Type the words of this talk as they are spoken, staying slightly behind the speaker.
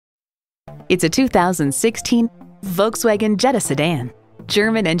It's a 2016 Volkswagen Jetta sedan.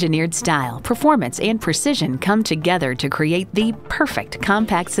 German-engineered style, performance, and precision come together to create the perfect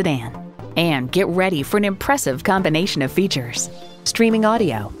compact sedan. And get ready for an impressive combination of features: streaming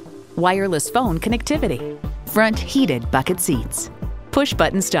audio, wireless phone connectivity, front heated bucket seats,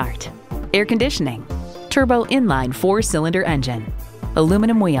 push-button start, air conditioning, turbo inline 4-cylinder engine,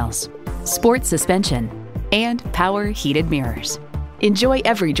 aluminum wheels, sport suspension, and power heated mirrors. Enjoy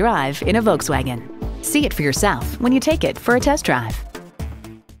every drive in a Volkswagen. See it for yourself when you take it for a test drive.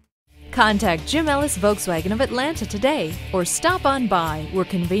 Contact Jim Ellis Volkswagen of Atlanta today or stop on by. We're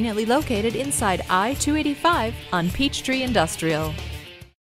conveniently located inside I-285 on Peachtree Industrial.